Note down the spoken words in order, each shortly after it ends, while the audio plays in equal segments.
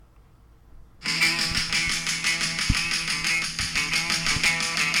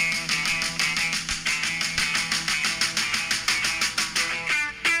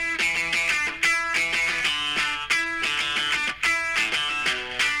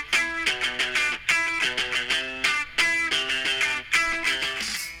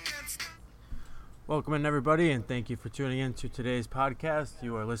Welcome in, everybody, and thank you for tuning in to today's podcast.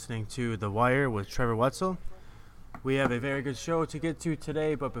 You are listening to The Wire with Trevor Wetzel. We have a very good show to get to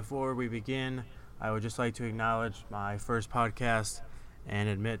today, but before we begin, I would just like to acknowledge my first podcast and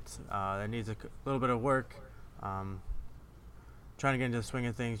admit that needs a little bit of work. Trying to get into the swing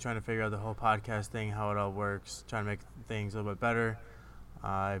of things, trying to figure out the whole podcast thing, how it all works, trying to make things a little bit better.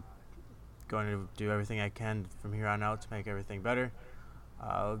 I'm going to do everything I can from here on out to make everything better.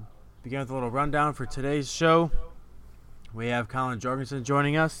 Begin with a little rundown for today's show. We have Collin Jorgensen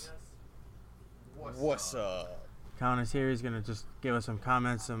joining us. What's up? Collin is here. He's going to just give us some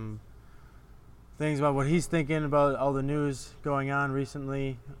comments, some things about what he's thinking about all the news going on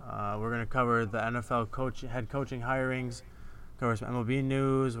recently. We're going to cover the NFL head coaching hirings, cover some MLB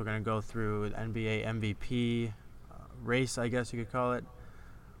news. We're going to go through the NBA MVP race, I guess you could call it.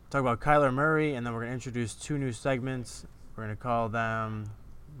 Talk about Kyler Murray, and then we're going to introduce two new segments. We're going to call them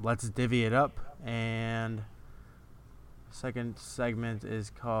Let's Divvy It Up, and second segment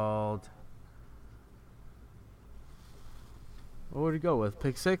is called, what would we go with,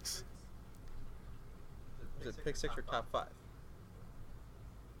 Pick Six? Is it pick six or top five?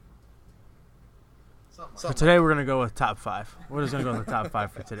 For today, we're going to go with top five. We're just going to go with the top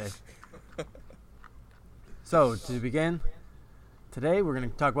five for today. So, to begin, today we're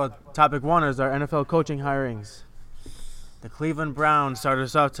going to talk about topic one is our NFL coaching hirings. The Cleveland Browns started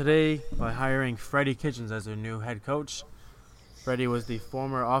us off today by hiring Freddie Kitchens as their new head coach. Freddie was the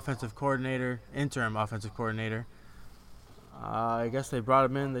former interim offensive coordinator. I guess they brought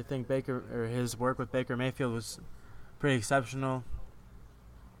him in. They think his work with Baker Mayfield was pretty exceptional.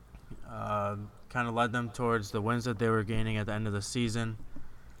 Kind of led them towards the wins that they were gaining at the end of the season.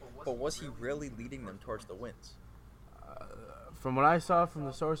 But was he really leading them towards the wins? From what I saw from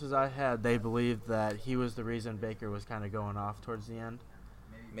the sources I had, they believed that he was the reason Baker was kind of going off towards the end.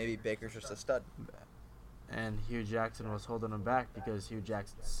 Maybe Baker's just a stud. And Hugh Jackson was holding him back because Hugh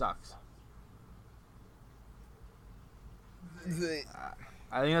Jackson sucks.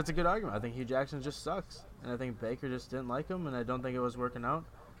 I think that's a good argument. I think Hugh Jackson just sucks. And I think Baker just didn't like him, and I don't think it was working out.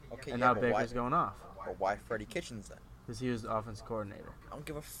 Okay, and yeah, now Baker's going off. But why Freddie Kitchens then? Because he was the offense coordinator. I don't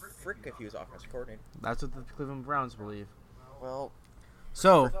give a frick if he was offensive coordinator. That's what the Cleveland Browns believe. Well,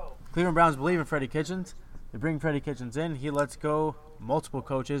 So, Cleveland Browns believe in Freddie Kitchens. They bring Freddie Kitchens in. He lets go multiple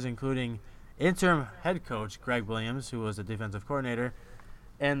coaches, including interim head coach Greg Williams, who was the defensive coordinator.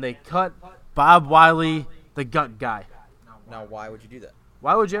 And they cut Bob Wiley, the gut guy. now why would you do that?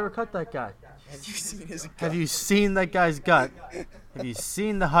 Why would you ever cut that guy? Have you seen his gut? Have you seen that guy's gut? Have you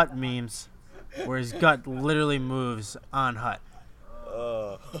seen the Hut memes where his gut literally moves on Hut?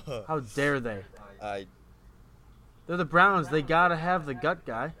 How dare they? They're the Browns. They got to have the gut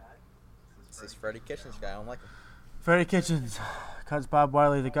guy. This is Freddie Kitchens guy. I don't like him. Freddie Kitchens cuts Bob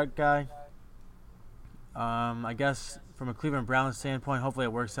Wiley, the gut guy. I guess from a Cleveland Browns standpoint, hopefully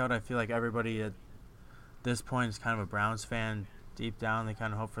it works out. I feel like everybody at this point is kind of a Browns fan. Deep down, they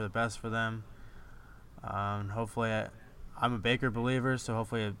kind of hope for the best for them. Hopefully, I'm a Baker believer, so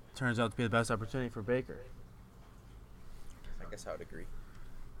hopefully it turns out to be the best opportunity for Baker. I guess I would agree.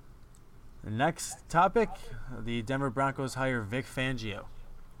 The next topic, the Denver Broncos hire Vic Fangio.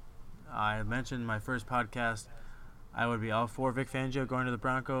 I mentioned in my first podcast I would be all for Vic Fangio going to the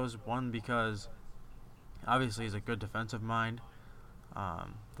Broncos. One, because obviously he's a good defensive mind.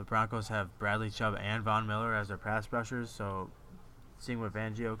 The Broncos have Bradley Chubb and Von Miller as their pass rushers, so seeing what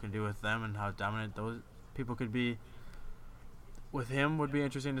Fangio can do with them and how dominant those people could be with him would be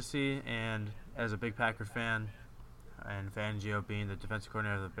interesting to see. And as a big Packer fan, and Fangio being the defensive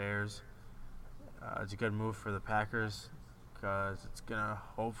coordinator of the Bears, it's a good move for the Packers because it's going to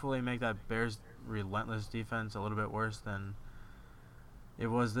hopefully make that Bears relentless defense a little bit worse than it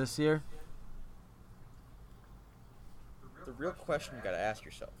was this year. The real question you got to ask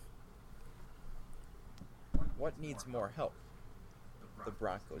yourself, what needs more help? The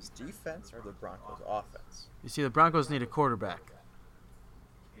Broncos defense or the Broncos offense? You see, the Broncos need a quarterback.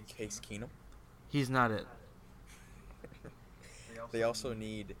 Case Keenum? He's not it. They also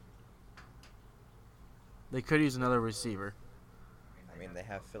need... They could use another receiver. I mean, they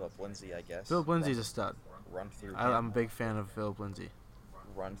have Philip Lindsay, I guess. Philip Lindsay's a stud. Run through him. I'm a big fan of Philip Lindsay.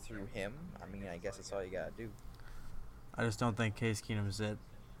 Run through him. I mean, I guess that's all you got to do. I just don't think Case Keenum's it.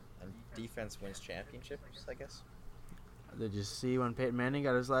 And defense wins championships, I guess. Did you see when Peyton Manning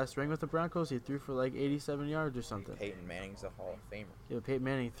got his last ring with the Broncos? He threw for like 87 yards or something. Peyton Manning's a Hall of Famer. Yeah, Peyton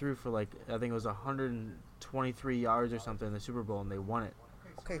Manning threw for like, I think it was 123 yards or something in the Super Bowl, and they won it.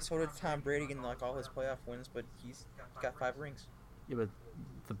 Okay, so did Tom Brady in like all his playoff wins, but he's got 5 rings. Yeah, but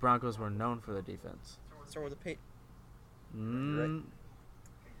the Broncos were known for their defense. So were the Peyton. Mm, Right.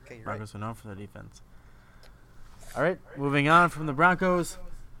 Okay, you're Broncos are known for their defense. All right, moving on from the Broncos.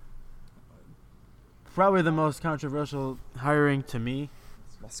 Probably the most controversial hiring to me, right.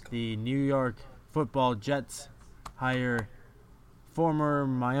 Let's go. the New York Football Jets hire former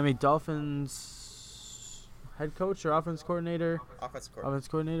Miami Dolphins head coach or offense coordinator,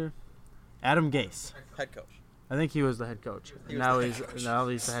 Offensive Adam Gase. head coach. I think he was the head coach. He was Now the he's head coach. now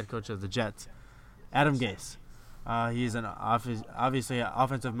he's the head coach of the Jets. Adam Gase. He's obviously an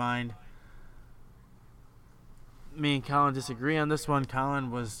offensive mind. Me and Collin disagree on this one.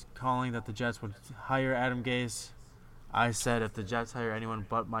 Collin was calling that the Jets would hire Adam Gase. I said if the Jets hire anyone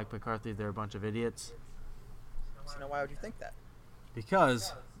but Mike McCarthy, they're a bunch of idiots. So now, why would you think that?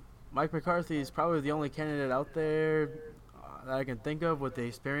 Because Mike McCarthy is probably the only candidate out there that I can think of with the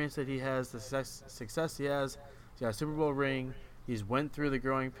experience that he has, the success he has. He's got a Super Bowl ring. He's went through the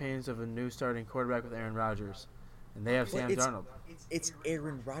growing pains of a new starting quarterback with Aaron Rodgers. And they have Sam Darnold. It's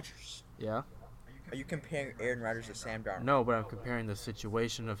Aaron Rodgers. Yeah? Are you comparing Aaron Rodgers to Sam Darnold? No, but I'm comparing the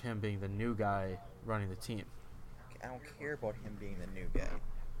situation of him being the new guy running the team. I don't care about him being the new guy.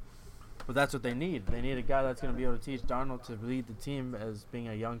 But that's what they need. They need a guy that's going to be able to teach Darnold to lead the team as being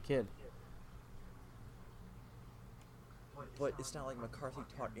a young kid. But it's not like McCarthy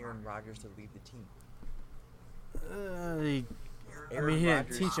taught Aaron Rodgers to lead the team. He didn't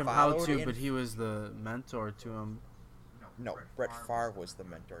Rodgers teach him how followed to, in- but he was the mentor to him. No, Brett Favre was the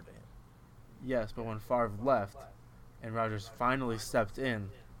mentor to him. Yes, but when Favre left and Rodgers finally stepped in,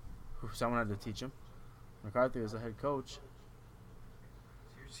 someone had to teach him. McCarthy was the head coach.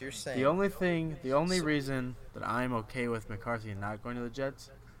 So you're saying The only reason that I'm okay with McCarthy not going to the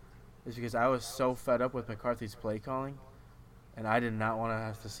Jets is because I was so fed up with McCarthy's play calling, and I did not want to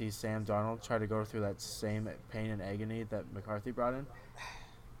have to see Sam Darnold try to go through that same pain and agony that McCarthy brought in.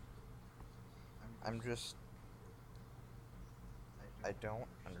 I don't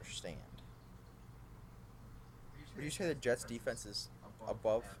understand. Would you say the Jets' defense is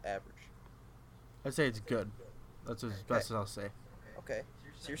above average? I'd say it's good. That's as best as I'll say. Okay.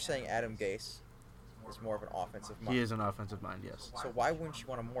 So you're saying Adam Gase is more of an offensive mind? He is an offensive mind, yes. So why wouldn't you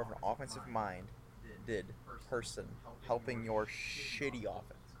want a more of an offensive minded person helping your shitty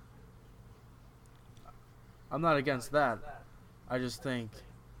offense? I'm not against that. I just think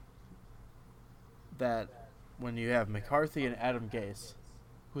that when you have McCarthy and Adam Gase,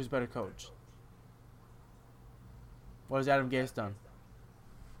 who's better coach? What has Adam Gase done?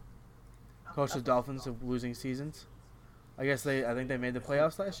 Coached the Dolphins of losing seasons. I think they made the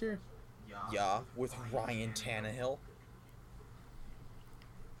playoffs last year. Yeah, with Ryan Tannehill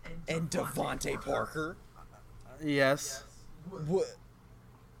and Devontae Parker. Yes. What?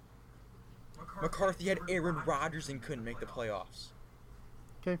 McCarthy had Aaron Rodgers and couldn't make the playoffs.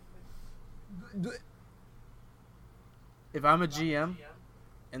 Okay. If I'm a GM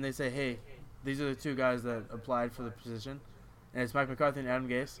and they say, hey, these are the two guys that applied for the position, and it's Mike McCarthy and Adam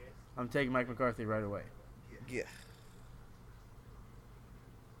Gase, I'm taking Mike McCarthy right away. Yeah.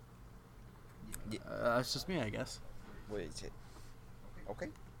 That's just me, I guess. What is it? Okay.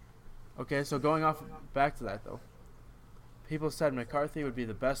 Okay, so going back to that, though. People said McCarthy would be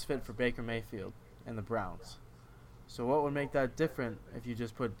the best fit for Baker Mayfield and the Browns. So what would make that different if you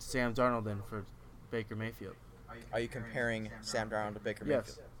just put Sam Darnold in for Baker Mayfield? Are you comparing Sam Darnold to Baker Yes.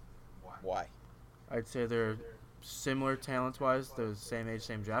 Mayfield? Why? I'd say they're similar talent-wise. They're the same age,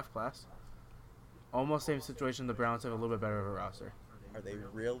 same draft class. Almost same situation. The Browns have a little bit better of a roster. Are they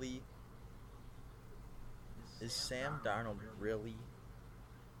really? Is Sam Darnold really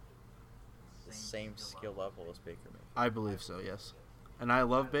the same skill level as Baker Mayfield? I believe so, yes. And I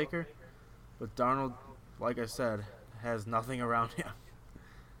love Baker, but Darnold, like I said, has nothing around him.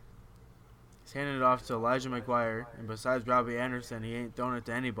 He's handing it off to Elijah McGuire, and besides Robbie Anderson, he ain't throwing it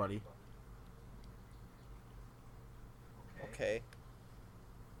to anybody. Okay.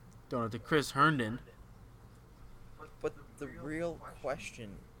 Throwing it to Chris Herndon. But the real question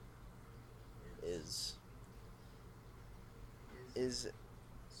is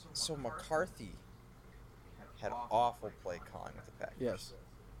so McCarthy had awful play calling with the Packers. Yes.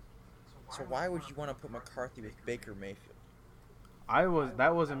 So why would you want to put McCarthy with Baker Mayfield?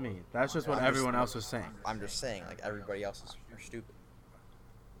 That wasn't me. That's just what everyone else was saying. I'm just saying, like, everybody else are stupid.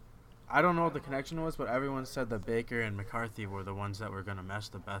 I don't know what the connection was, but everyone said that Baker and McCarthy were the ones that were going to mesh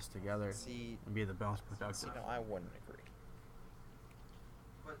the best together and be the most productive. No, I wouldn't agree.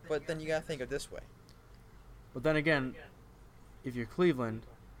 But then you gotta think of it this way. But then again, if you're Cleveland,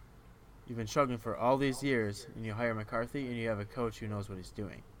 you've been struggling for all these years, and you hire McCarthy, and you have a coach who knows what he's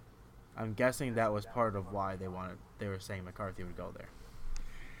doing. I'm guessing that was part of why they were saying McCarthy would go there.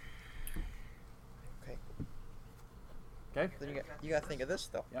 Okay. Okay. Then you got to think of this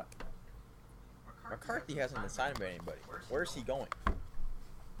though. Yeah. McCarthy hasn't been signed by anybody. Where's he going?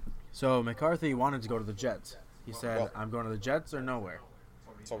 So McCarthy wanted to go to the Jets. He said, Well- I'm going to the Jets or nowhere.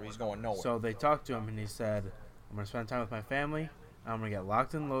 So he's going nowhere. So they talked to him, and he said, I'm going to spend time with my family. I'm going to get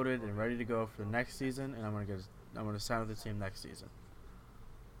locked and loaded and ready to go for the next season, and I'm going to sign with the team next season.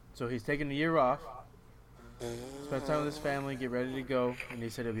 So he's taking a year off, spend time with his family, get ready to go, and he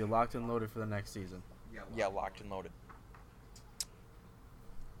said he'll be locked and loaded for the next season. Yeah, locked and loaded.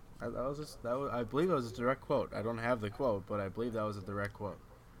 I believe that was a direct quote. I don't have the quote, but I believe that was a direct quote.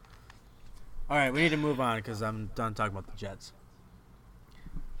 All right, we need to move on because I'm done talking about the Jets.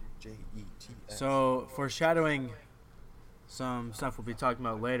 Jets. So, foreshadowing some stuff we'll be talking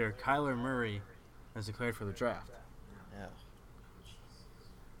about later, Kyler Murray has declared for the draft. Yeah.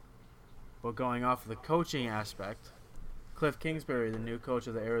 But going off of the coaching aspect, Cliff Kingsbury, the new coach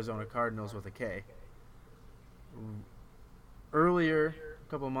of the Arizona Cardinals with a K, earlier,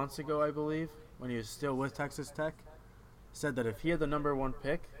 a couple months ago, I believe, when he was still with Texas Tech, said that if he had the number 1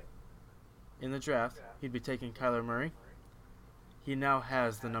 pick in the draft, he'd be taking Kyler Murray. He now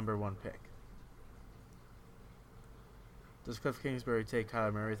has the number 1 pick. Does Cliff Kingsbury take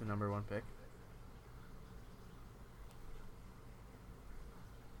Kyler Murray with the number 1 pick?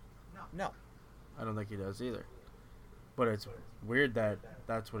 No. I don't think he does either. But it's weird that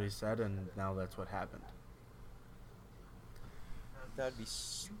that's what he said, and now that's what happened. That'd be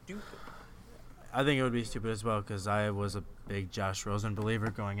stupid. I think it would be stupid as well because I was a big Josh Rosen believer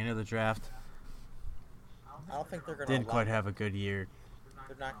going into the draft. I don't think they're going to Didn't quite have a good year.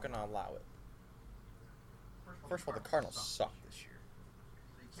 They're not going to allow it. First of all, the Cardinals suck this year.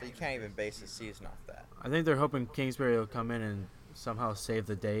 So you can't even base the season off that. I think they're hoping Kingsbury will come in and somehow save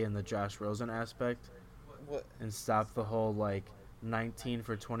the day in the Josh Rosen aspect What? and stop the whole, 19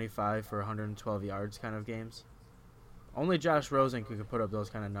 for 25 for 112 yards kind of games. Only Josh Rosen could put up those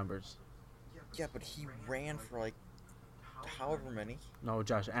kind of numbers. Yeah, but he ran for, however many. No,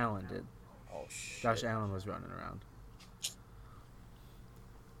 Josh Allen did. Oh, shit. Josh Allen was running around.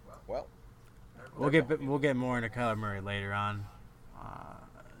 Well, We'll get more into Kyler Murray later on.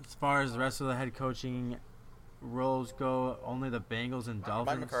 As far as the rest of the head coaching roles go, only the Bengals and Dolphins.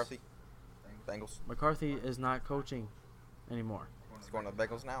 Mike McCarthy. Bengals. McCarthy is not coaching anymore. He's going to the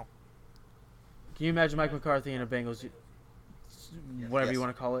Bengals now. Can you imagine Mike McCarthy in a Bengals, whatever Yes. you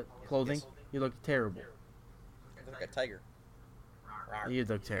want to call it, clothing? Yes. You look terrible. He's like a tiger. Rawr. You'd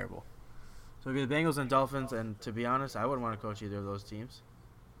look terrible. So it'd be the Bengals and Dolphins, and to be honest, I wouldn't want to coach either of those teams.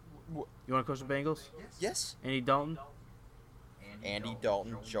 Wh- You want to coach the Bengals? Yes. Andy Dalton? Andy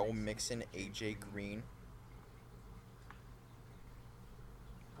Dalton, Joe Mixon, AJ Green,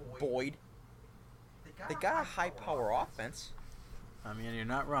 Boyd. They got a high power offense. I mean, you're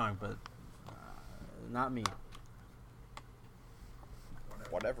not wrong, but not me.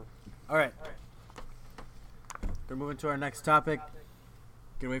 Whatever. All right. We're moving to our next topic.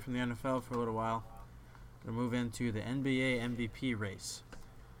 Get away from the NFL for a little while. We're move into the NBA MVP race.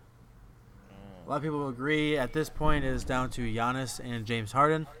 A lot of people will agree at this point it is down to Giannis and James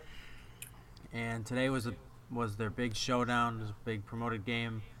Harden. And today was their big showdown. It was a big promoted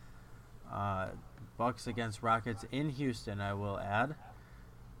game. Bucks against Rockets in Houston, I will add.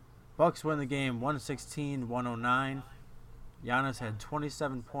 Bucks win the game 116-109. Giannis had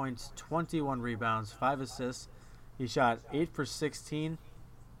 27 points, 21 rebounds, 5 assists. He shot 8 for 16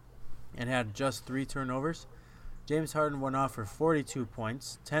 and had just 3 turnovers. James Harden went off for 42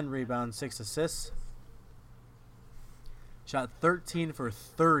 points, 10 rebounds, 6 assists. Shot 13 for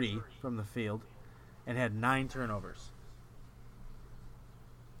 30 from the field and had 9 turnovers.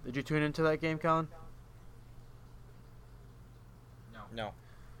 Did you tune into that game, Collin? No.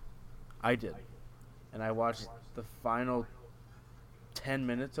 I did. And I watched the final 10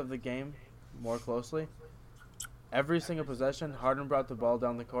 minutes of the game more closely. Every single possession, Harden brought the ball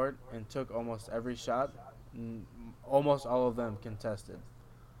down the court and took almost every shot. Almost all of them contested.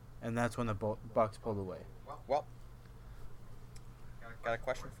 And that's when the Bucks pulled away. Well, got a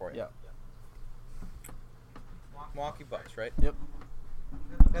question for you. Yeah. Milwaukee Bucks, right? Yep.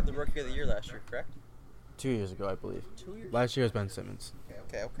 They had the Rookie of the Year last year, correct? 2 years ago, I believe. 2 years. Last year was Ben Simmons.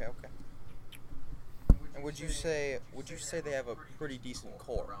 Okay. And would you say they have a pretty decent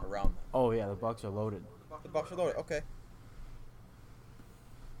core around them? Oh, yeah, the Bucks are loaded. The Bucks are loaded. Okay.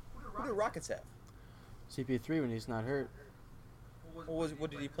 Who do the Rockets have? CP3 when he's not hurt. What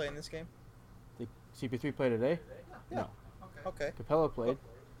did he play in this game? Did CP3 play today? Yeah. No. Okay. Capella played.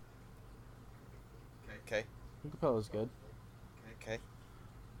 Okay. Capella's good. Okay.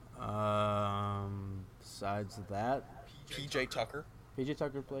 Besides that, PJ Tucker. PJ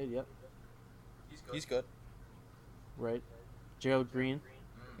Tucker played, yep. He's good. right? Gerald Green,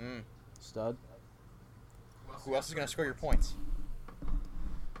 Mm. stud. Who else is going to score your points?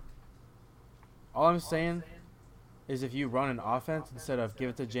 All I'm saying is if you run an offense instead of give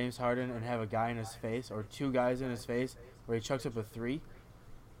it to James Harden and have a guy in his face or two guys in his face where he chucks up a three,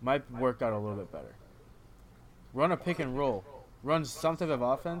 might work out a little bit better. Run a pick and roll. Run some type of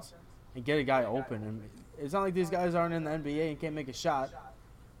offense and get a guy open. And it's not like these guys aren't in the NBA and can't make a shot.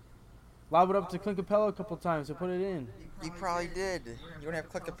 Lob it up to Clint Capella a couple times to put it in. He probably did. You don't have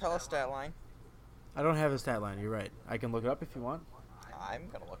Clint Capella's stat line. I don't have his stat line. You're right. I can look it up if you want. I'm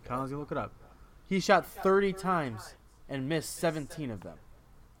going to look it up. Colin's going to look it up. He shot 30 times and missed 17 of them.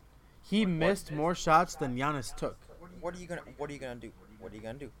 He missed more shots than Giannis took. What are you gonna do? What are you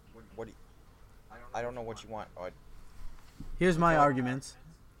gonna do? I don't know what you want. Here's my arguments.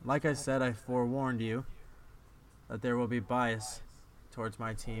 Like I said, I forewarned you that there will be bias towards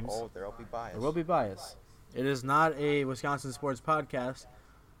my teams. Oh, there will be bias. There will be bias. It is not a Wisconsin sports podcast,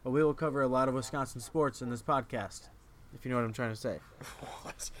 but we will cover a lot of Wisconsin sports in this podcast, if you know what I'm trying to say.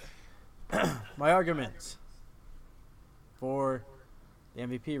 What? My arguments for the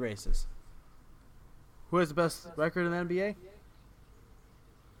MVP races. Who has the best record in the NBA?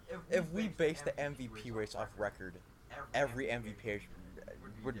 If we base the MVP race off record, every MVP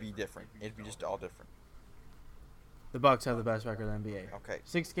would be different. It'd be just all different. The Bucks have the best record in the NBA. Okay.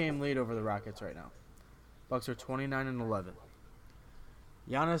 6-game lead over the Rockets right now. Bucks are 29-11.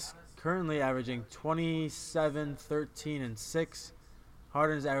 Giannis currently averaging 27, 13, and 6.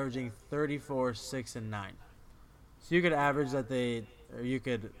 Harden's averaging 34, 6, and 9. So you could average that you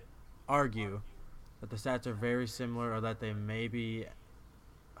could argue that the stats are very similar, or that they maybe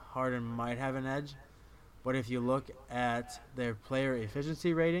Harden might have an edge. But if you look at their player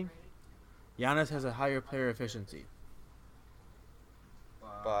efficiency rating, Giannis has a higher player efficiency.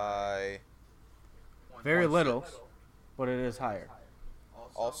 By Very little, but it is higher.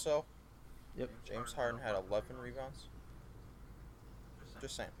 also, Yep. James Harden had 11 rebounds.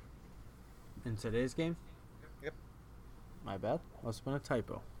 Just saying. In today's game? Yep. My bad. Must have been a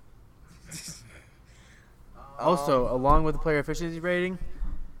typo. Also, along with the player efficiency rating,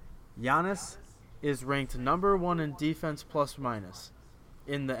 Giannis is ranked number 1 in defense plus minus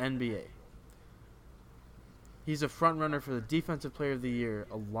in the NBA. He's a front runner for the Defensive Player of the Year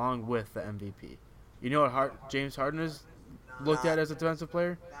along with the MVP. You know what James Harden is looked at as a defensive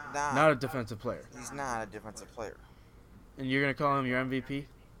player? Not a defensive player. He's not a defensive player. And you're going to call him your MVP?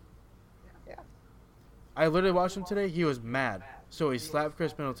 Yeah. I literally watched him today. He was mad. So he slapped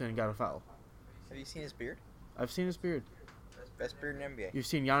Chris Middleton and got a foul. Have you seen his beard? I've seen his beard. Best beard in NBA. You've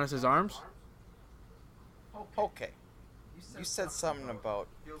seen Giannis's arms? Okay. You said something about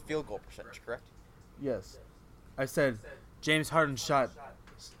field goal percentage, correct? Yes. I said James Harden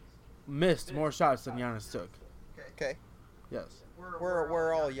missed more shots than Giannis took. Okay. Yes. Where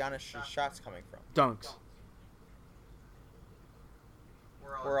are all Giannis' shots coming from? Dunks.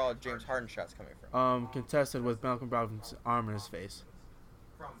 Where are all James Harden's shots coming from? Contested with Malcolm Brogdon's arm in his face.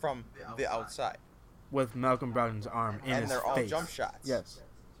 From the outside. With Malcolm Brogdon's arm in his face. And they're all jump shots. Yes.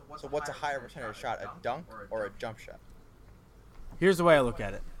 So what's a higher percentage shot, a dunk or a jump shot? Here's the way I look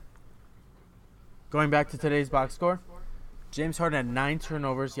at it. Going back to today's box score, James Harden had 9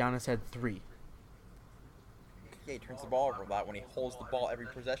 turnovers, Giannis had 3. Yeah, he turns the ball over a lot when he holds the ball every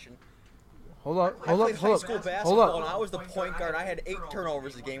possession. Hold up. I played high school basketball and I was the point guard. I had 8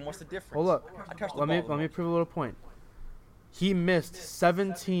 turnovers a game. What's the difference? Hold up. I touched the Let ball. me prove a little point. He missed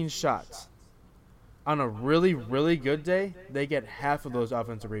 17 shots. On a really, really good day, they get half of those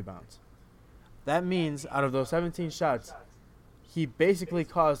offensive rebounds. That means out of those 17 shots, he basically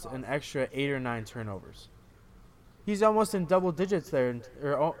caused an extra 8 or 9 turnovers. He's almost in double digits there,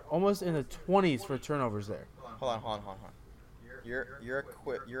 or almost in the 20s for turnovers there. Hold on. You're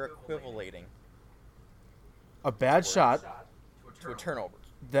equivalating A bad shot to a turnover.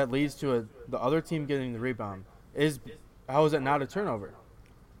 that leads to the other team getting the rebound how is it not a turnover?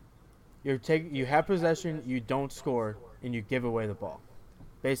 You have possession, you don't score, and you give away the ball.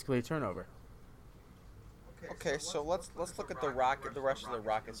 Basically a turnover. Okay, so let's look at the rest of the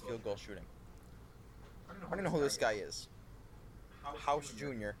Rockets field goal shooting. I don't know who this guy is. House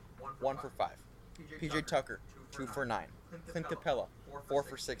Jr., 1 for 5. PJ Tucker, 2 for 9. Clint Capella, 4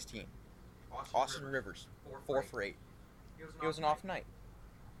 for 16. Austin Rivers, 4 for 8. It was an off night.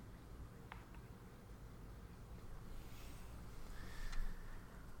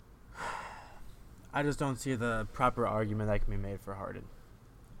 I just don't see the proper argument that can be made for Harden.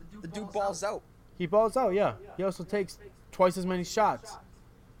 The dude balls out. He balls out, yeah. He also takes twice as many shots.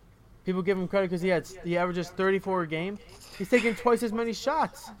 People give him credit because he averages 34 a game. He's taking twice as many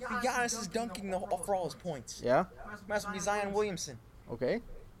shots. Giannis is dunking for all his points. Yeah. Might as well be Zion Williamson. Okay.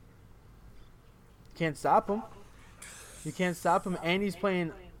 Can't stop him. You can't stop him, and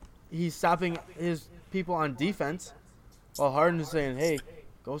he's stopping his people on defense, while Harden is saying, "Hey,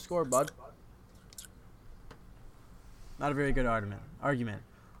 go score, bud." Not a very good argument.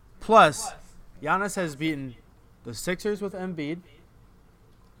 Plus, Giannis has beaten the Sixers with Embiid,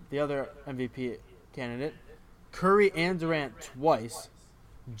 the other MVP candidate, Curry and Durant twice,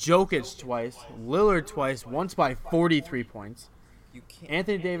 Jokic twice, Lillard twice, once by 43 points,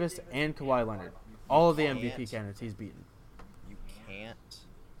 Anthony Davis and Kawhi Leonard. All of the MVP candidates he's beaten. You can't.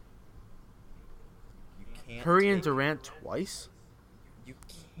 Curry and Durant twice? You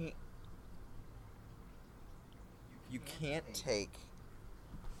can't. You can't take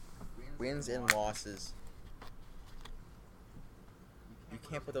wins and losses. You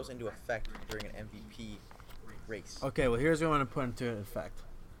can't put those into effect during an MVP race. Okay, well, here's what I'm going to put into effect.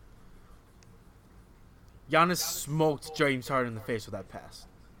 Giannis smoked James Harden in the face with that pass.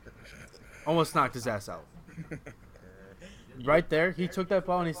 Almost knocked his ass out. Right there, he took that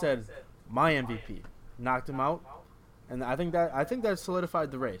ball and he said, "My MVP." Knocked him out, and I think that solidified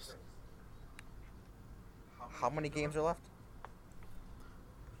the race. How many games are left?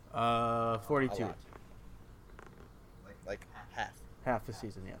 42. Like half. Half the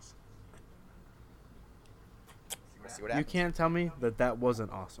season, yes. Let's see what You happens. can't tell me that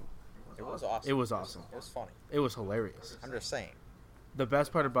wasn't awesome. It was awesome. It was awesome. It was funny. It was hilarious. I'm just saying. The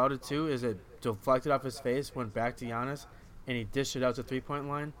best part about it, too, is it deflected off his face, went back to Giannis, and he dished it out to three-point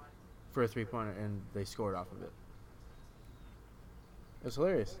line for a three-pointer, and they scored off of it. It was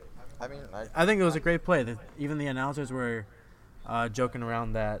hilarious. I mean, I think it was a great play. Even the announcers were joking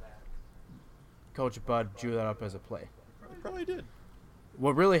around that Coach Bud drew that up as a play. he probably did.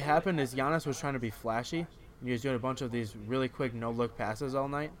 What really happened is Giannis was trying to be flashy. And he was doing a bunch of these really quick no-look passes all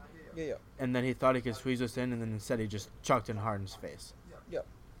night. Yeah. And then he thought he could squeeze us in, and then instead he just chucked in Harden's face. Yep.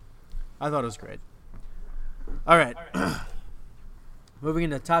 I thought it was great. All right. Moving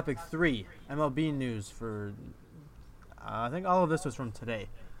into topic 3, MLB news for, I think all of this was from today.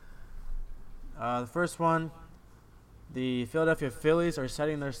 The first one, the Philadelphia Phillies are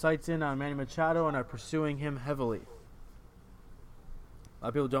setting their sights in on Manny Machado and are pursuing him heavily. A lot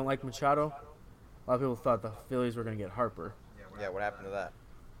of people don't like Machado. A lot of people thought the Phillies were going to get Harper. Yeah, what happened to that?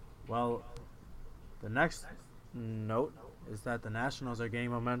 Well, the next note is that the Nationals are gaining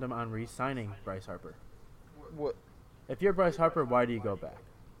momentum on re-signing Bryce Harper. What? If you're Bryce Harper, why do you go back?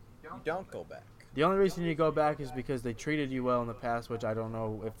 You don't go back. The only reason you go back is because they treated you well in the past, which I don't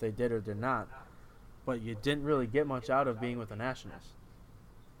know if they did or did not. But you didn't really get much out of being with the Nationals.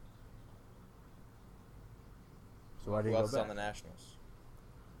 So why do you Who go else is back? on the Nationals?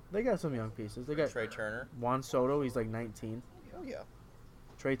 They got some young pieces. They got Trey Turner. Juan Soto, he's like 19. Oh yeah.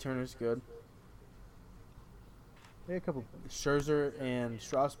 Trey Turner's good. They got a couple. Scherzer and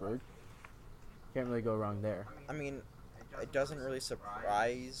Strasburg. Can't really go wrong there. I mean, it doesn't really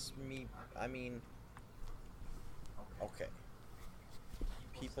surprise me. I mean, okay.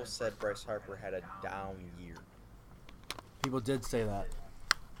 People said Bryce Harper had a down year. People did say that.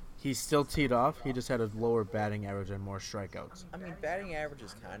 He's still teed off. He just had a lower batting average and more strikeouts. I mean, batting average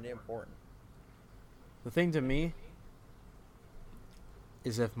is kind of important. The thing to me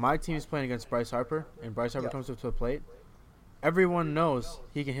is if my team is playing against Bryce Harper and Bryce Harper comes up to the plate, everyone knows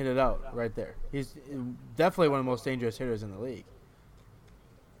he can hit it out right there. He's definitely one of the most dangerous hitters in the league.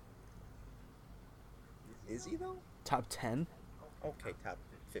 Is he though? Top 10? Okay, top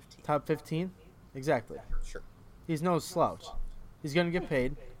 15. Top 15? Exactly. Sure. He's no slouch. He's going to get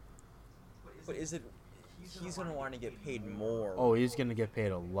paid. But is it? He's gonna want to get paid more. Oh, he's going to get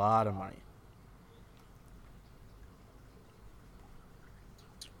paid a lot of money.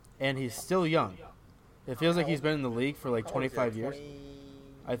 And he's still young. It feels like he's been in the league for like 25 years.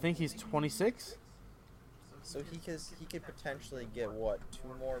 I think he's 26. So he could potentially get what, 2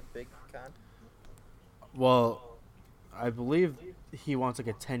 more big con? Well, I believe he wants like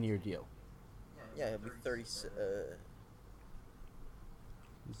a 10-year deal. Yeah, he'll be 30.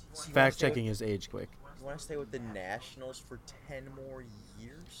 Fact checking his age quick. You want to stay with the Nationals for 10 more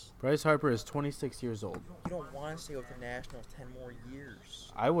years? Bryce Harper is 26 years old. You don't want to stay with the Nationals 10 more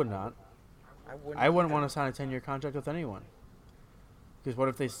years. I would not. I wouldn't want to sign a 10-year contract with anyone. Because what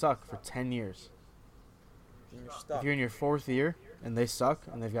if they suck for 10 years? Then you're stuck. If you're in your 4th year and they suck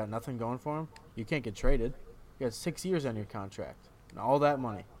and they've got nothing going for them, you can't get traded. You got 6 years on your contract and all that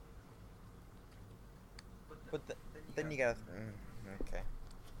money. But then you gotta. Okay.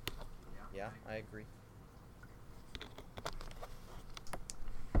 Yeah, I agree.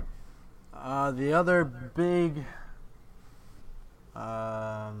 The other big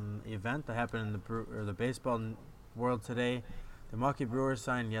event that happened in the baseball world today, the Milwaukee Brewers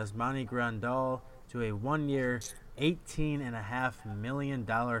signed Yasmani Grandal to a 1-year, $18.5 million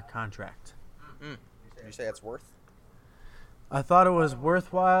contract. Did you say that's worth? I thought it was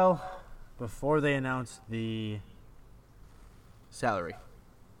worthwhile before they announced the salary.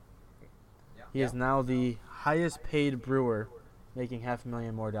 He is now the highest paid brewer, making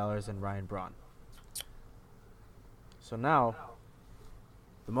 $500,000 more than Ryan Braun. So now,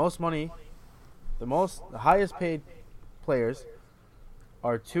 the highest paid players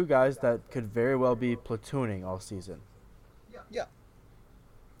are two guys that could very well be platooning all season. Yeah.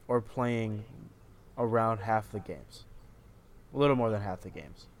 Or playing around half the games. A little more than half the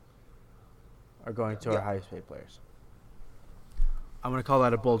games are going to our highest paid players. I'm going to call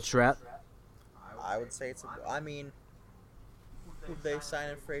that a bold strat. I would say it's. Who did they sign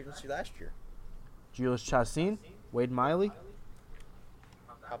in free agency last year? Julius Chassin, Wade Miley,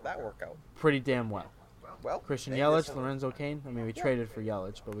 How'd that work out? pretty damn well. Well, Christian maybe Yelich, this'll- Lorenzo Cain. We traded for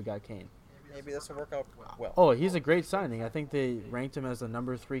Yelich, but we got Cain. Maybe this will work out well. Oh, he's a great signing. I think they ranked him as the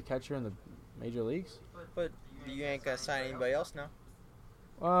number 3 catcher in the major leagues. But you ain't gonna sign anybody else now.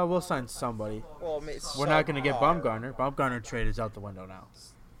 We'll sign somebody. Well, We're not going to get Bumgarner. Bumgarner trade is out the window now.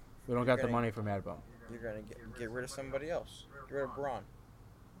 We don't got the money for Mad Bum. You're gonna get rid of somebody else. Get rid of Braun.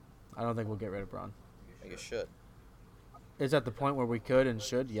 I don't think we'll get rid of Braun. I think you should. Is at the point where we could and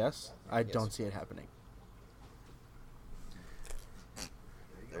should? Yes. I Yes. don't see it happening.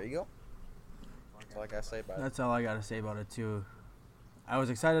 There you go. That's all I gotta say about it. That's all I got to say about it, too. I was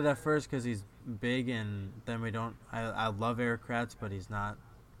excited at first because he's big, and then we don't. I love Eric Kratz, but he's not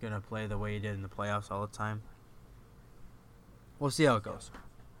going to play the way he did in the playoffs all the time. We'll see how it goes.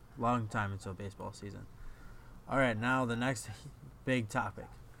 Long time until baseball season. All right, now the next big topic.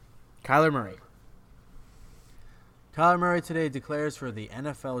 Kyler Murray. Kyler Murray today declares for the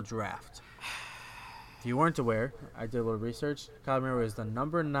NFL draft. If you weren't aware, I did a little research. Kyler Murray was the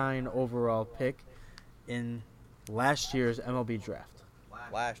number 9 overall pick in last year's MLB draft.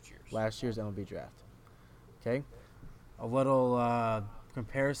 Last year's MLB draft. Okay? A little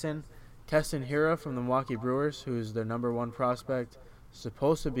comparison. Keston Hiura from the Milwaukee Brewers, who's their number 1 prospect,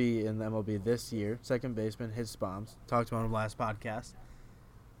 supposed to be in the MLB this year. Second baseman, hits bombs. Talked about him last podcast.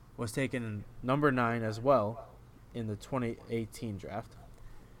 Was taken number 9 as well in the 2018 draft.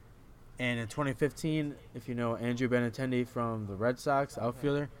 And in 2015, if you know Andrew Benintendi from the Red Sox,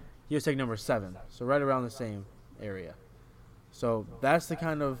 outfielder, he was taken number 7. So right around the same area. So that's the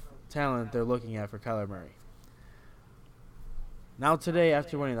kind of talent they're looking at for Kyler Murray. Now today,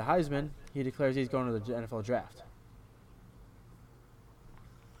 after winning the Heisman, he declares he's going to the NFL draft.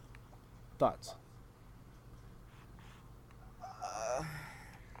 Thoughts?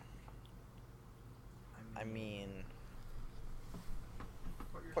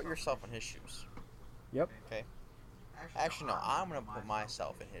 Put yourself in his shoes. Yep. Okay. Actually, no. I'm gonna put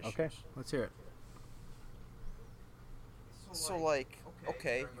myself in his Okay, shoes. let's hear it. So,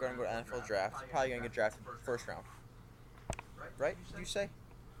 okay, you're gonna go to NFL draft. You're probably gonna get drafted first round, right? You say?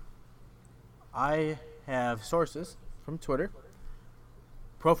 I have sources from Twitter.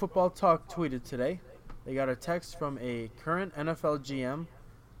 Pro Football Talk tweeted today. They got a text from a current NFL GM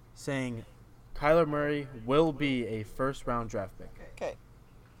saying Kyler Murray will be a first-round draft pick.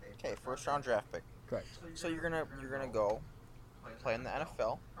 Okay, first round draft pick. Correct. So you're gonna go play in the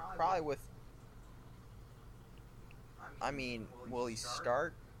NFL, probably with. Will he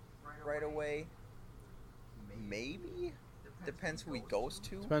start right away? Maybe. Depends who he goes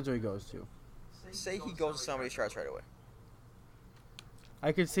to. Depends who he goes to. Say he goes to somebody who starts right away.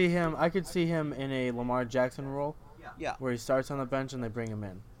 I could see him in a Lamar Jackson role. Yeah. Where he starts on the bench and they bring him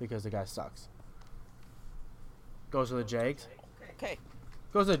in because the guy sucks. Goes to the Jags. Okay.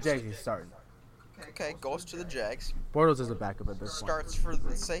 Goes to the Jags, he's starting. Okay, goes to the Jags. Bortles is a backup at this point. Starts for,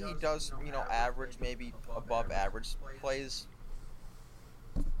 say he does, average, maybe above average, plays,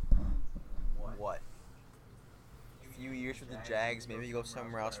 what? A few years with the Jags, maybe he goes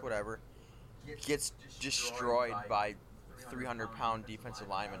somewhere else, whatever. Gets destroyed by 300-pound defensive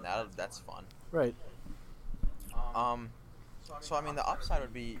linemen. That's fun. Right. So, the upside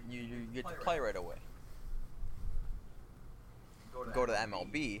would be you get to play right away. Go to the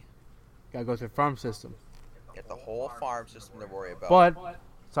MLB. Gotta go through the farm system. Get the whole farm system to worry about. But,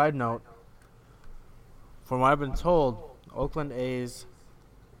 side note, from what I've been told, Oakland A's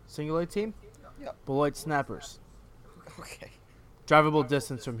single A team, Yep. Beloit Snappers. Okay. Drivable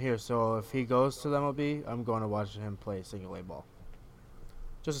distance from here, so if he goes to the MLB, I'm going to watch him play single A ball.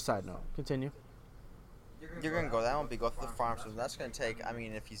 Just a side note. Continue. You're going to go to the MLB, go through the farm system. That's going to take,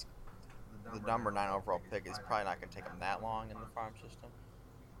 if he's the number 9 overall pick is probably not going to take him that long in the farm system.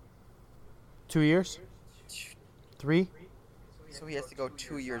 2 years? 3? So he has to go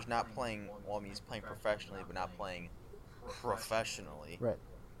 2 years not playing. Well, I mean, he's playing professionally, but not playing professionally. Right.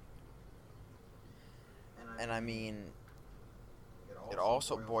 And I mean, it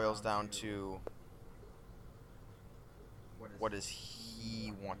also boils down to what does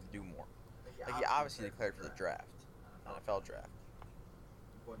he want to do more? Like, he obviously declared for the draft, NFL draft,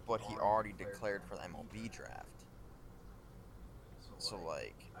 but he already declared for the MLB draft. So,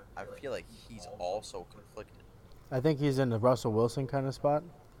 like, I feel like he's also conflicted. I think he's in the Russell Wilson kind of spot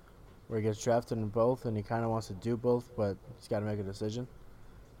where he gets drafted in both and he kind of wants to do both, but he's got to make a decision.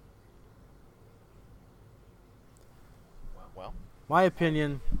 Well, my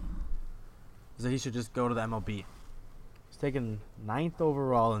opinion is that he should just go to the MLB. He's taken 9th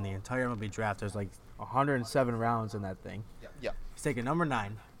overall in the entire MLB draft. There's like 107 rounds in that thing. Yeah. He's taken number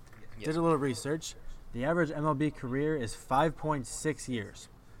 9. Yes. Did a little research. The average MLB career is 5.6 years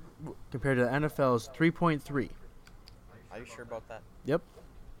compared to the NFL's 3.3. Are you sure about that? Yep.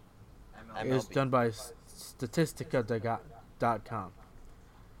 MLB. It was done by Statistica.com.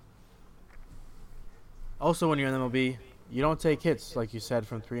 Also, when you're in the MLB, you don't take hits, like you said,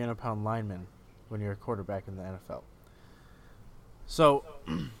 from 300-pound linemen when you're a quarterback in the NFL. So,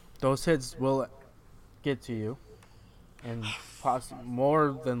 those hits will get to you and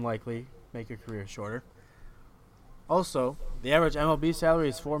more than likely make your career shorter. Also, the average MLB salary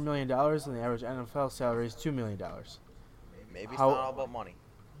is $4 million and the average NFL salary is $2 million. Maybe it's not all about money.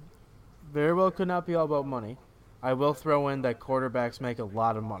 Very well could not be all about money. I will throw in that quarterbacks make a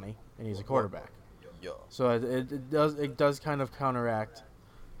lot of money, and he's a quarterback. Yeah. So it does kind of counteract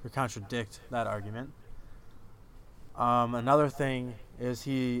or contradict that argument. Another thing is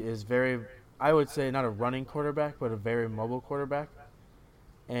he is very, I would say, not a running quarterback, but a very mobile quarterback.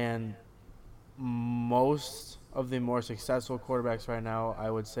 And most of the more successful quarterbacks right now, I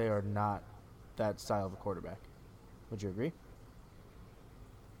would say, are not that style of a quarterback. Would you agree?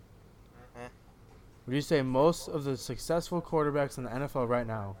 Would you say most of the successful quarterbacks in the NFL right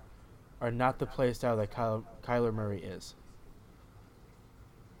now are not the play style that Kyler Murray is?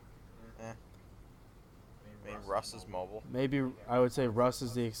 I mean, Russ is mobile. Maybe I would say Russ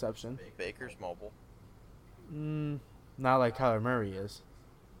is the exception. Baker's mobile. Not like Kyler Murray is.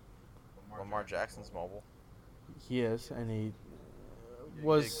 Lamar Jackson's mobile. He is, and he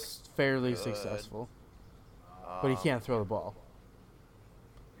was fairly successful. But he can't throw the ball.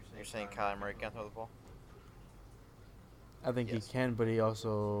 You're saying Kyler Murray can't throw the ball? I think Yes. he can, but he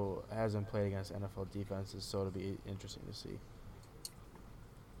also hasn't played against NFL defenses, so it'll be interesting to see.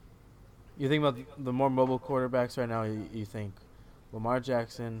 You think about the more mobile quarterbacks right now, you think Lamar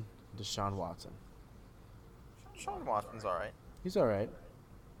Jackson, Deshaun Watson. Deshaun Watson's all right. He's all right.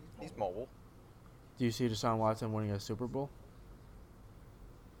 He's mobile. Do you see Deshaun Watson winning a Super Bowl?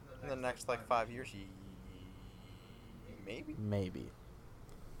 In the next, 5 years, maybe? Maybe.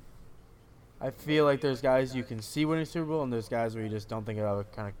 I feel like there's guys you can see winning Super Bowl, and there's guys where you just don't think it'll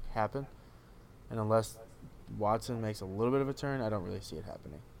kind of happen. And unless Watson makes a little bit of a turn, I don't really see it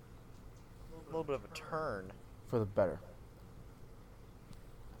happening. A little bit of a turn. For the better.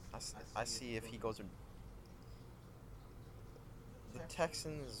 I see if he goes in. The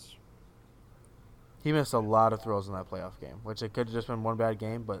Texans. He missed a lot of throws in that playoff game, which it could have just been one bad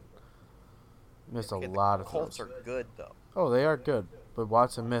game, but missed a lot of Colts throws. are good, though. Oh, they are good, but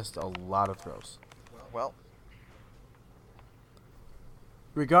Watson missed a lot of throws. Well,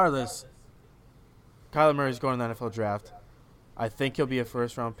 Regardless, Kyler Murray's going to the NFL draft. I think he'll be a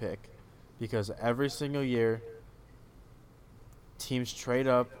first-round pick because every single year teams trade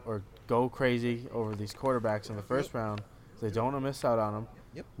up or go crazy over these quarterbacks in the first round. So they don't want to miss out on them.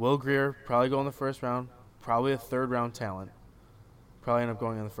 Yep. Will Grier probably go in the first round, probably a third-round talent. Probably end up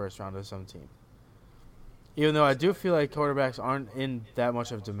going in the first round to some team. Even though I do feel like quarterbacks aren't in that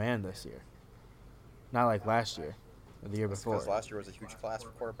much of demand this year. Not like last year or the year before. because last year was a huge class for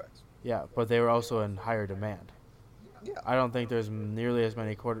quarterbacks. Yeah, but they were also in higher demand. Yeah. I don't think there's nearly as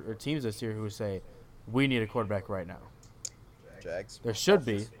many teams this year who say, we need a quarterback right now. Jags. There should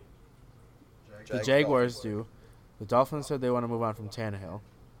be. The Jags, Jaguars do. The Dolphins said they want to move on from Tannehill.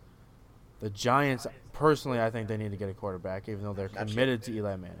 The Giants, personally, I think they need to get a quarterback, even though they're Not committed to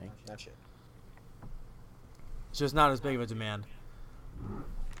Eli Manning. Not yet. It's just not as big of a demand.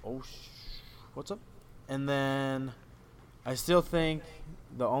 What's up? And then I still think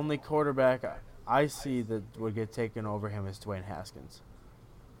the only quarterback I see that would get taken over him is Dwayne Haskins.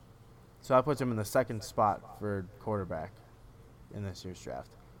 So that puts him in the second spot for quarterback in this year's draft.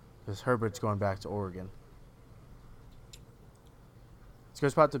 Because Herbert's going back to Oregon. a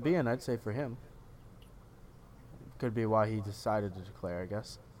good spot to be in, I'd say, for him. Could be why he decided to declare, I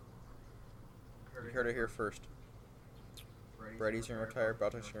guess. You heard it here first. Brady's going to retire.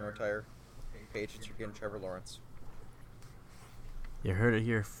 Belichick's going to retire. Patriots are getting Trevor Lawrence. You heard it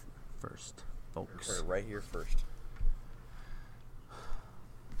here first, You heard folks. it right here first.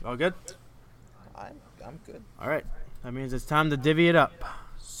 All good? I'm good. All right. That means it's time to divvy it up.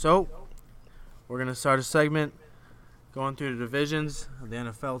 So, we're going to start a segment going through the divisions of the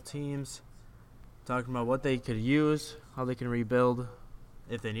NFL teams, talking about what they could use, how they can rebuild,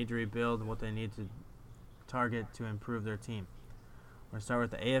 if they need to rebuild, and what they need to target to improve their team. We're going to start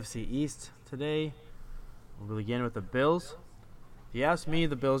with the AFC East today. We'll begin with the Bills. If you ask me,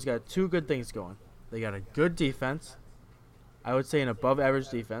 the Bills got two good things going. They got a good defense, I would say an above-average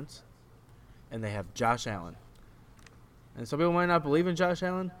defense, and they have Josh Allen. And some people might not believe in Josh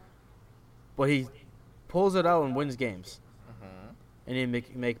Allen, but he pulls it out and wins games. And he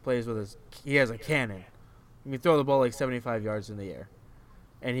make plays with his. He has a cannon. He can throw the ball like 75 yards in the air,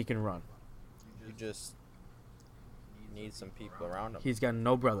 and he can run. You just need some people around him. He's got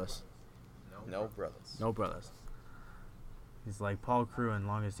no brothers. No brothers. No brothers. He's like Paul Crew in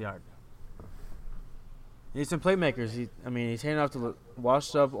Longest Yard. He needs some playmakers. He's handing off to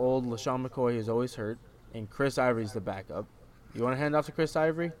washed-up old LaShawn McCoy, who's always hurt, and Chris Ivory's the backup. You want to hand off to Chris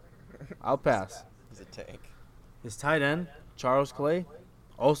Ivory? I'll pass. He's a tank. His tight end, Charles Clay,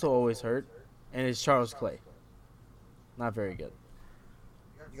 also always hurt, and it's Charles Clay. Not very good.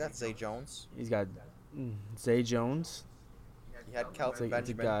 You got Zay Jones. He's got Zay Jones. You had Kelvin It's a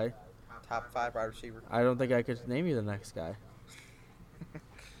Benjamin. guy. Top 5 wide receiver. I don't think I could name you the next guy.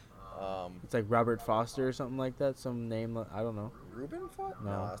 It's like Robert Foster or something like that. Some name, I don't know. Reuben Foster?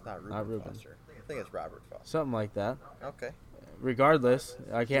 No, it's not Reuben. not Reuben. Foster. I think it's Robert Foster. Something like that. Okay. Regardless,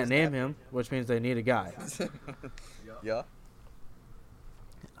 I can't He's name that- him, which means they need a guy. Yeah.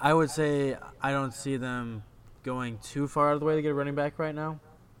 I would say I don't see them going too far out of the way to get a running back right now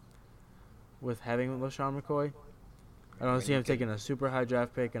with having LaShawn McCoy. I don't see him taking a super high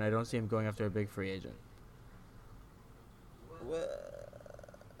draft pick, and I don't see him going after a big free agent. Well,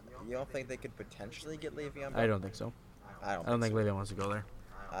 you don't think they could potentially get Le'Veon Bell? I don't think so. I I don't think Le'Veon wants to go there.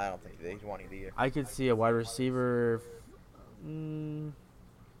 I don't think they want it either. I could see a wide receiver,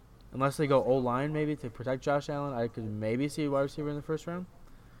 unless they go O-line maybe to protect Josh Allen. I could maybe see a wide receiver in the first round,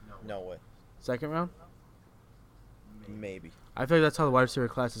 No way. second round. Maybe. I feel like that's how the wide receiver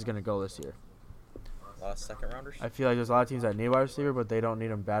class is going to go this year. A lot of second rounders? I feel like there's a lot of teams that need a wide receiver, but they don't need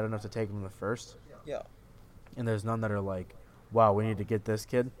him bad enough to take him in the first. Yeah. And there's none that are like, wow, we need to get this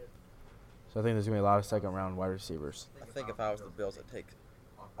kid. So I think there's going to be a lot of second round wide receivers. I think if I was the Bills, I'd take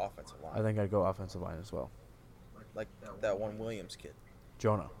offensive line. I think I'd go offensive line as well. Like that one Williams kid.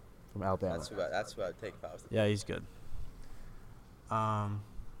 Jonah from Alabama. That's who I'd take if I was the Yeah, he's good.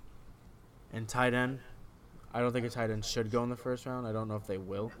 And tight end, I don't think a tight end should go in the first round. I don't know if they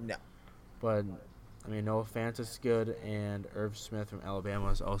will. No. But, Noah Fant is good, and Irv Smith from Alabama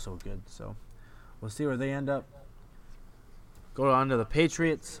is also good. So we'll see where they end up. Go on to the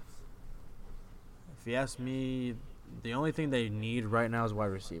Patriots. If you ask me, the only thing they need right now is wide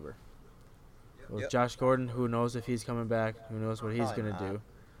receiver. With Yep. Josh Gordon, who knows if he's coming back? Who knows what he's Probably going to not. do?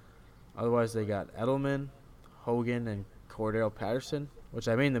 Otherwise, they got Edelman, Hogan, and Cordell Patterson, which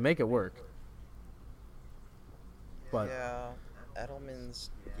they make it work. But Yeah. Edelman's.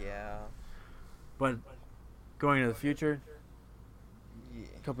 Yeah. but going into the future, Yeah.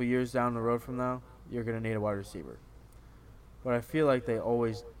 a couple years down the road from now, you're going to need a wide receiver. But I feel like they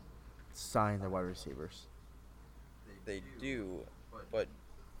always sign their wide receivers. They do, but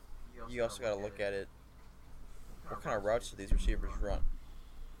you also got to look at it. What kind of routes do these receivers run?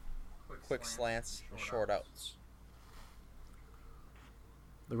 Quick slants and short outs.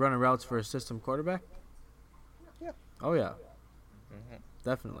 They're running routes for a system quarterback? Yeah. Oh, yeah. hmm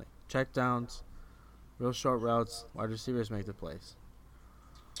Definitely. Check downs, real short routes, wide receivers make the plays.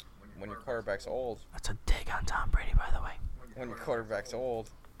 When your quarterback's old, That's a dig on Tom Brady, by the way. when your quarterback's old,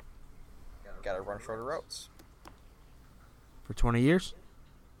 you got to run shorter routes. For 20 years?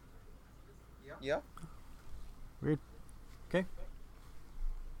 Yeah. Weird. Okay.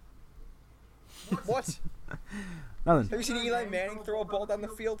 What? Nothing. Have you seen Eli Manning throw a ball down the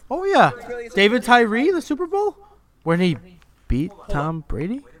field? Oh, yeah. Really, it's David Tyree in the Super Bowl? When he beat Tom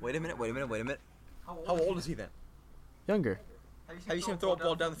Brady? Wait a minute. How old is he then? Younger. Have you seen him throw a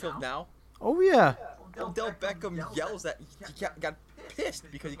ball down the field now? Oh, yeah. Odell Beckham yells at. He got pissed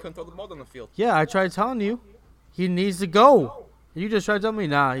because he couldn't throw the ball down the field. Yeah, I tried telling you. He needs to go. You just tried to tell me,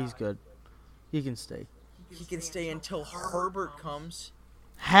 nah, he's good. He can stay. He can stay until Herbert comes.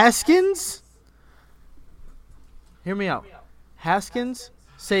 Haskins? Hear me out. Haskins,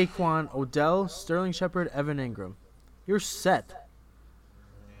 Saquon, Odell, Sterling Shepard, Evan Ingram. You're set.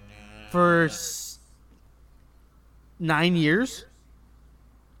 For 9 years?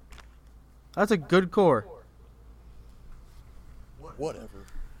 That's a good core. Whatever.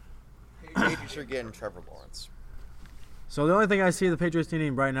 Patriots are getting Trevor Lawrence. So the only thing I see the Patriots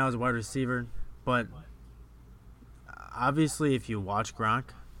needing right now is a wide receiver. But obviously, if you watch Gronk,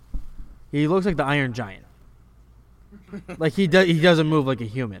 he looks like the Iron Giant. Like he doesn't move like a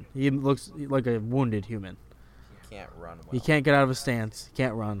human. He looks like a wounded human. He can't run well. He can't get out of a stance. He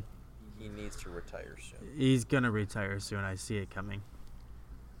can't run. He needs to retire soon. He's going to retire soon. I see it coming.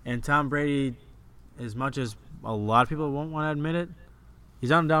 And Tom Brady, as much as a lot of people won't want to admit it,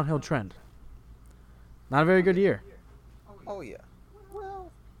 he's on a downhill trend. Not a very good year. Oh, yeah. Well,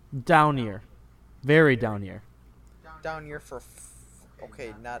 Down year. Very down year. down year for...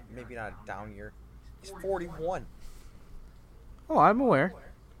 okay, maybe not a down year. He's 41. Oh, I'm aware.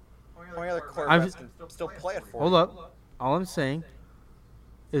 How many other quarterbacks can still play at 40? Hold up. All I'm saying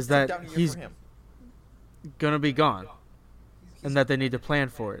is It's a that down year he's for him. going to be gone. And that they need to plan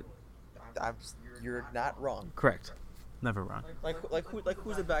for it. You're not wrong. Correct. Never wrong.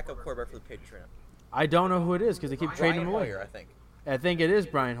 Who's the backup quarterback for the Patriots right now? I don't know who it is because they keep trading him away. Hoyer, I think. I think it is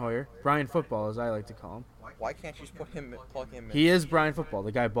Brian Hoyer. Brian Football, as I like to call him. Why can't you just plug him in? He is Brian Football.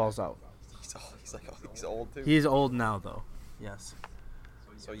 The guy balls out. He's old too. He's old now, though. Yes.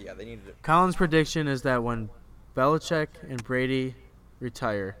 So yeah, they needed it. Colin's prediction is that when Belichick and Brady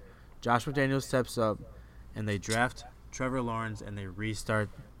retire, Josh McDaniels steps up, and they draft Trevor Lawrence, and they restart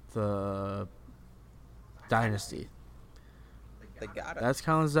the dynasty. They got it. That's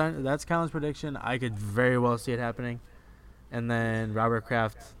Colin's prediction. I could very well see it happening. And then Robert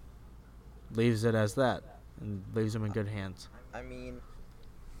Kraft leaves it as that and leaves him in good hands. I mean,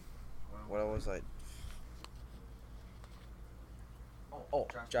 what was I? Oh,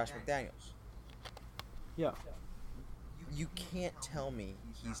 Josh McDaniels. Yeah. You can't tell me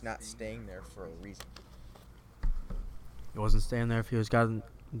he's not staying there for a reason. He wasn't staying there if he was gotten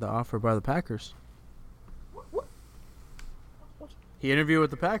the offer by the Packers. What? He interviewed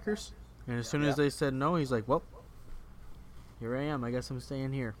with the Packers, and as soon as they said no, he's like, well, here I am. I guess I'm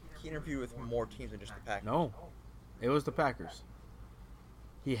staying here. He interviewed with more teams than just the Packers. No, it was the Packers.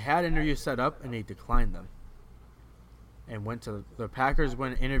 He had interviews set up, and he declined them. And went to the Packers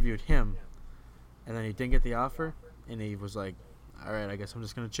went and interviewed him, and then he didn't get the offer, and he was like, all right, I guess I'm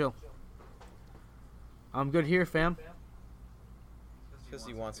just going to chill. I'm good here, fam. Because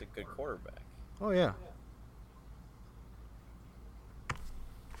he wants a good quarterback. Oh, yeah.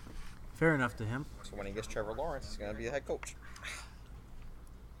 Fair enough to him. So when he gets Trevor Lawrence, he's going to be the head coach.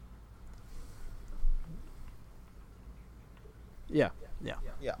 Yeah. Yeah.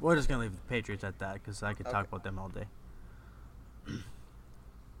 We're just going to leave the Patriots at that because I could talk about them all day.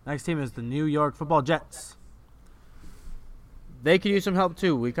 Next team is the New York Football Jets. They could use some help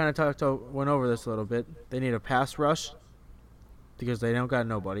too. We kind of went over this a little bit. They need a pass rush because they don't got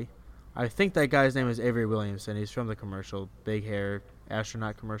nobody. I think that guy's name is Avery Williamson. He's from the commercial, big hair,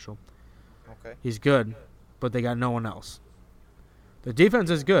 astronaut commercial. Okay. He's good, but they got no one else. The defense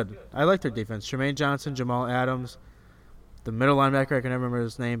is good. I like their defense. Tremaine Johnson, Jamal Adams. The middle linebacker, I can never remember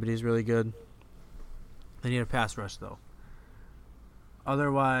his name, but he's really good. They need a pass rush, though.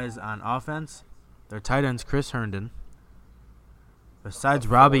 Otherwise, on offense, their tight end's Chris Herndon. Besides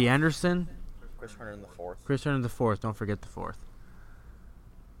Robbie Anderson. Chris Herndon the fourth. Chris Herndon the fourth. Don't forget the fourth.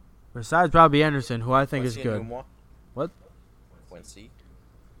 Besides Robbie Anderson, who I think Quincy is good. Enunwa. What? Quincy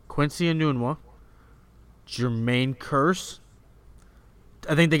Enunwa. Jermaine Kearse.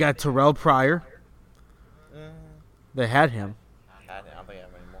 I think they got Terrell Pryor. They had him. I don't think I have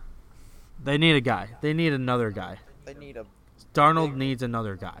any more. They need a guy. They need another guy. They need a... Darnold needs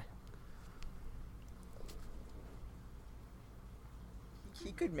another guy.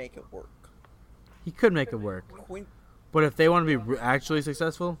 He could make it work. He could make it work. But if they want to be actually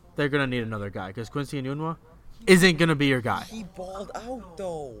successful, they're going to need another guy. Because Quincy Enunwa isn't going to be your guy. He balled out,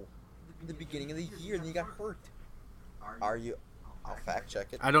 though, in the beginning of the year, and he got hurt. Are you... I'll fact check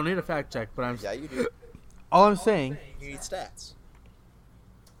it. I don't need a fact check, but I'm... Yeah, you do. All I'm saying... You need stats.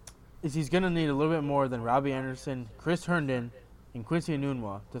 Is he's going to need a little bit more than Robbie Anderson, Chris Herndon, and Quincy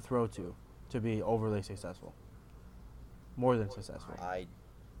Enunwa to throw to be overly successful. More than successful.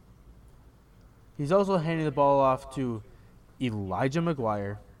 He's also handing the ball off to Elijah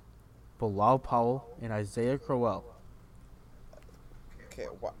McGuire, Bilal Powell, and Isaiah Crowell. Okay,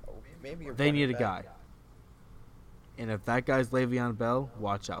 maybe you're... They need a guy. And if that guy's Le'Veon Bell,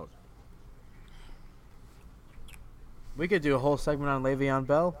 watch out. We could do a whole segment on Le'Veon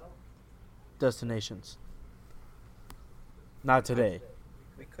Bell. Destinations. Not today.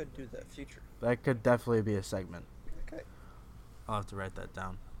 We could do that future. That could definitely be a segment. Okay. I'll have to write that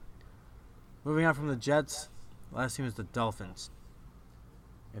down. Moving on from the Jets, last team is the Dolphins.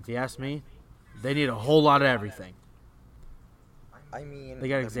 If you ask me, they need a whole lot of everything. I mean, They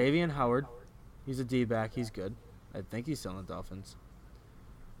got Xavier Howard. He's a D-back. He's good. I think he's still in the Dolphins.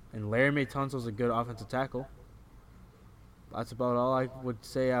 And Larry Tunsil's a good offensive tackle. That's about all I would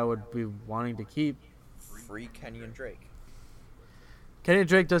say I would be wanting to keep. free Kenyon Drake. Kenyon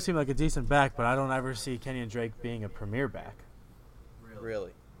Drake does seem like a decent back, but I don't ever see Kenyon Drake being a premier back.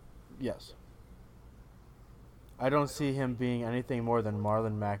 Really? Yes. I don't see him being anything more than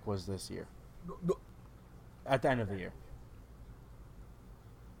Marlon Mack was this year. At the end of the year.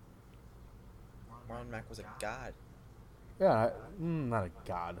 Marlon Mack was a god. Yeah, not a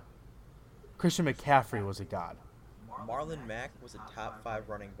god. Christian McCaffrey was a god. Marlon Mack was a top 5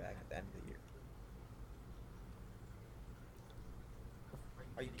 running back at the end of the year.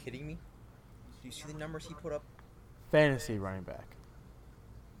 Are you kidding me? Do you see the numbers he put up? Fantasy running back.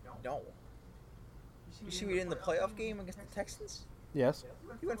 No. You see what he did in the playoff game against the Texans? Yes,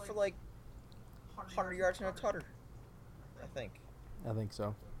 He went for like 100 yards and a tutter, I think. I think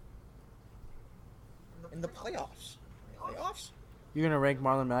so. In the playoffs. Playoffs? You're going to rank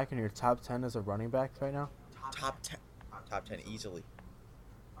Marlon Mack in your top 10 as a running back right now? Top 10. Top 10 easily.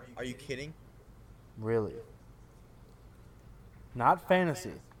 Are you kidding? Really? Not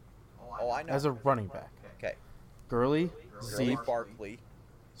fantasy. Oh, I know. As a running back. Okay. Gurley, Gurley, Zeke, Barkley,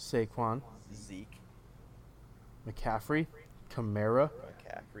 Saquon, Zeke, McCaffrey, Kamara.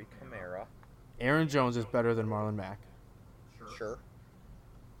 McCaffrey, Kamara. Aaron Jones is better than Marlon Mack. Sure.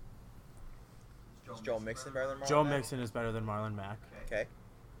 Is Joe Mixon better than Marlon Joe Mack? Mixon is better than Marlon Mack. Okay.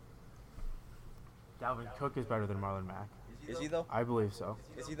 Dalvin Cook is better than Marlon Mack. Is he though? I believe so.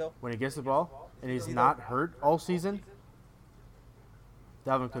 Is he though? When he gets the ball and he's not hurt all season,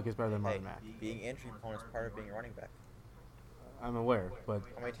 Dalvin Cook is better than Hey, Marlon Mack. being injury prone is part of being a running back. I'm aware, but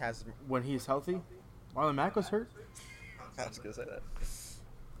How many times? when he's healthy, Marlon Mack was hurt. I was gonna say that.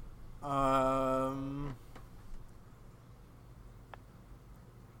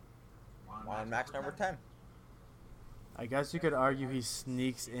 Marlon Mack's number 10. I guess you could argue he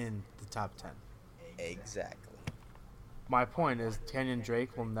sneaks in the top 10. Exactly. My point is Kenyon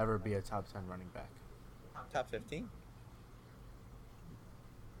Drake will never be a top 10 running back. Top 15.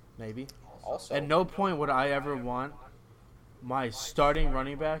 Maybe. Also. At no point would I ever want my starting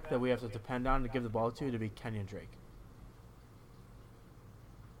running back that we have to depend on to give the ball to be Kenyon Drake.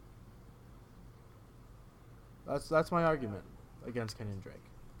 That's my argument against Kenyon Drake.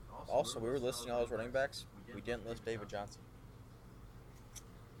 Also, we were listing all those running backs. We didn't list David Johnson.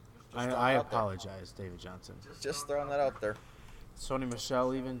 Just throwing I it out there. apologize, David Johnson. Just throwing that out there. Sony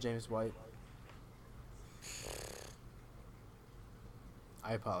Michel, even James White.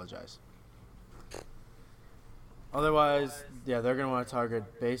 I apologize. Otherwise, yeah, they're going to want to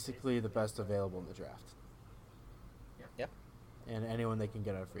target basically the best available in the draft. Yep. And anyone they can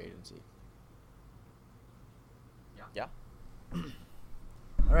get out of free agency. Yeah.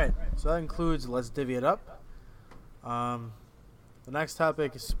 All right, so that includes Let's Divvy It Up. The next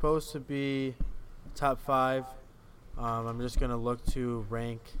topic is supposed to be top 5. I'm just going to look to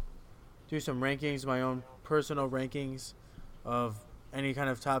do some rankings, my own personal rankings of any kind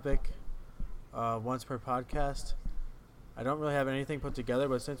of topic once per podcast. I don't really have anything put together,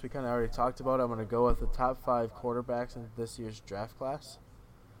 but since we kind of already talked about it, I'm going to go with the top 5 quarterbacks in this year's draft class.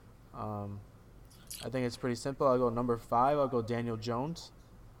 I think it's pretty simple. I'll go number 5. I'll go Daniel Jones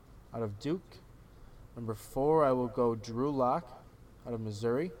out of Duke. Number 4, I will go Drew Lock out of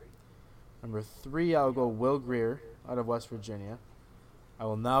Missouri. Number 3, I'll go Will Grier out of West Virginia. I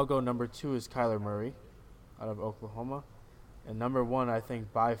will now go number 2 is Kyler Murray out of Oklahoma. And number 1, I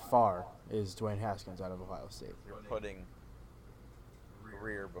think by far, is Dwayne Haskins out of Ohio State. You're putting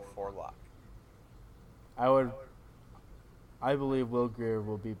Greer before Locke. I believe Will Grier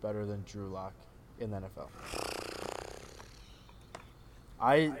will be better than Drew Lock in the NFL.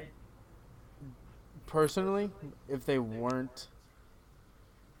 I personally, if they weren't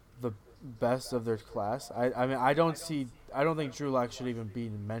the best of their class, I don't think Drew Lock should even be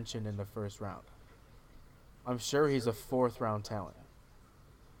mentioned in the first round. I'm sure he's a 4th round talent.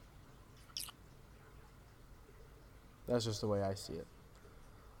 That's just the way I see it.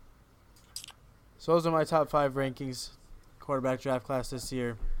 So those are my top 5 rankings. Quarterback draft class this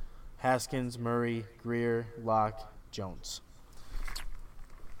year. Haskins, Murray, Grier, Locke, Jones.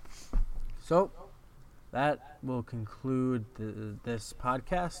 So that will conclude this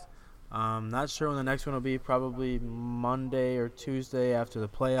podcast. Not sure when the next one will be. Probably Monday or Tuesday after the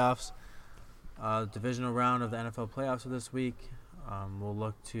playoffs. Divisional round of the NFL playoffs of this week. We'll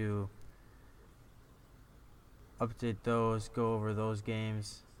look to update those, go over those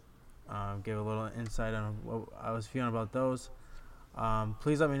games, give a little insight on what I was feeling about those.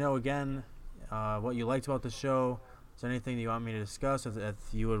 Please let me know again what you liked about the show. Is there anything that you want me to discuss? If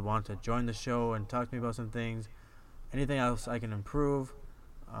you would want to join the show and talk to me about some things, anything else I can improve.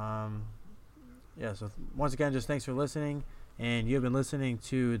 So once again, just thanks for listening. And you've been listening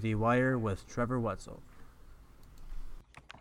to The Wire with Trevor Wetzel.